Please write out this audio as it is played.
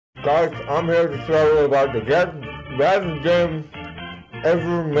Guys, I'm here to tell you about the best game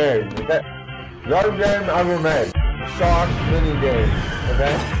ever made. Okay? Best game ever made. Shark Minigames.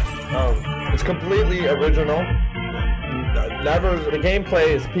 Okay? It's completely original. The gameplay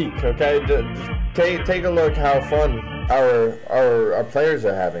is peak. Okay? Just take a look how fun our players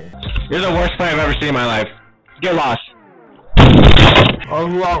are having. You're the worst player I've ever seen in my life. Get lost.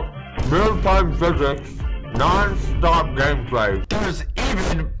 Unlock real-time physics, non-stop gameplay. There's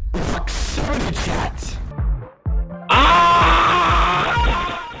even proximity chat.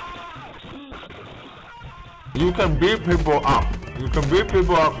 You can beat people up. You can beat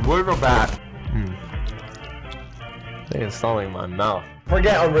people up with a bat. They're installing my mouth.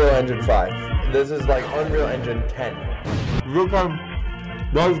 Forget Unreal Engine 5. This is like Unreal Engine 10. You can...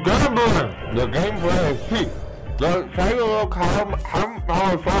 There's gambling. The gameplay is peak. Take a look how much fun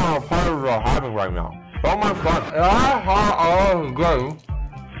our players are having right now. So much fun. This game.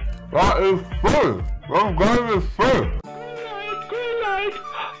 That is free. This game is free. Green light.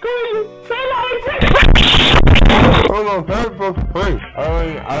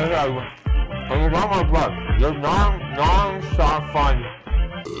 I got my blood. There's non-stop fun.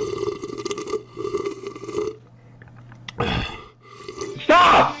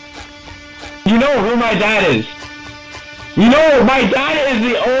 Stop! You know who my dad is. You know my dad is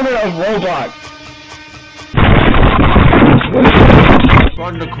the owner of Roblox.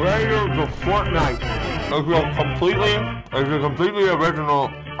 From the creators of Fortnite, it's a completely original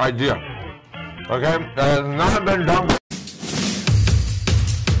idea. Okay, it has not been done.